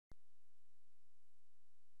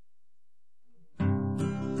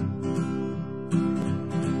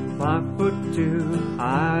5'2",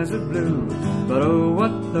 eyes of blue, but oh,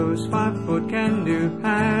 what those 5 foot can do.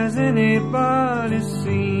 Has anybody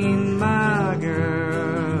seen my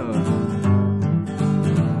girl?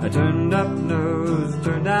 A turned up nose,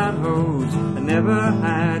 turned down hose, I never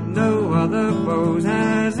had no other pose.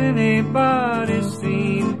 Has anybody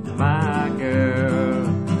seen my girl?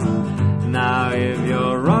 Now if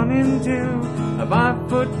you're running to a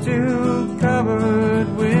 5'2",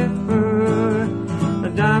 covered with fur,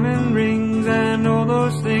 diamond rings and all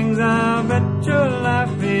those things, I'll bet your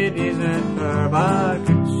life it isn't her. But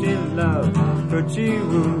could she love, could she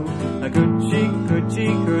woo,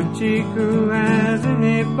 could she coo? Has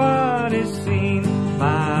anybody seen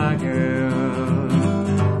my girl?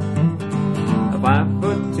 A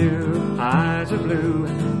 5'2", eyes are blue,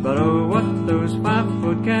 but oh, what those 5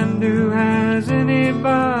 foot can do. Has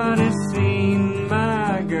anybody seen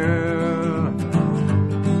my girl?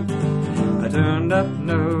 A turned up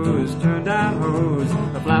nose, turned down hose,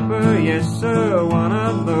 a flapper, yes sir, one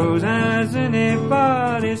of those. Has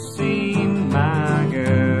anybody seen my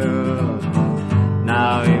girl?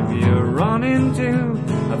 Now if you're running to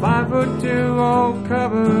a 5'2", all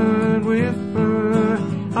covered with fur,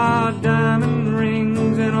 diamond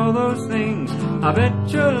rings and all those things, I bet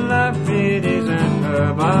your life it isn't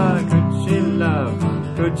her. But could she love,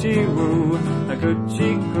 could she woo, could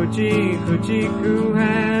she coo?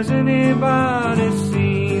 Has anybody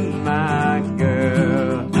seen my girl?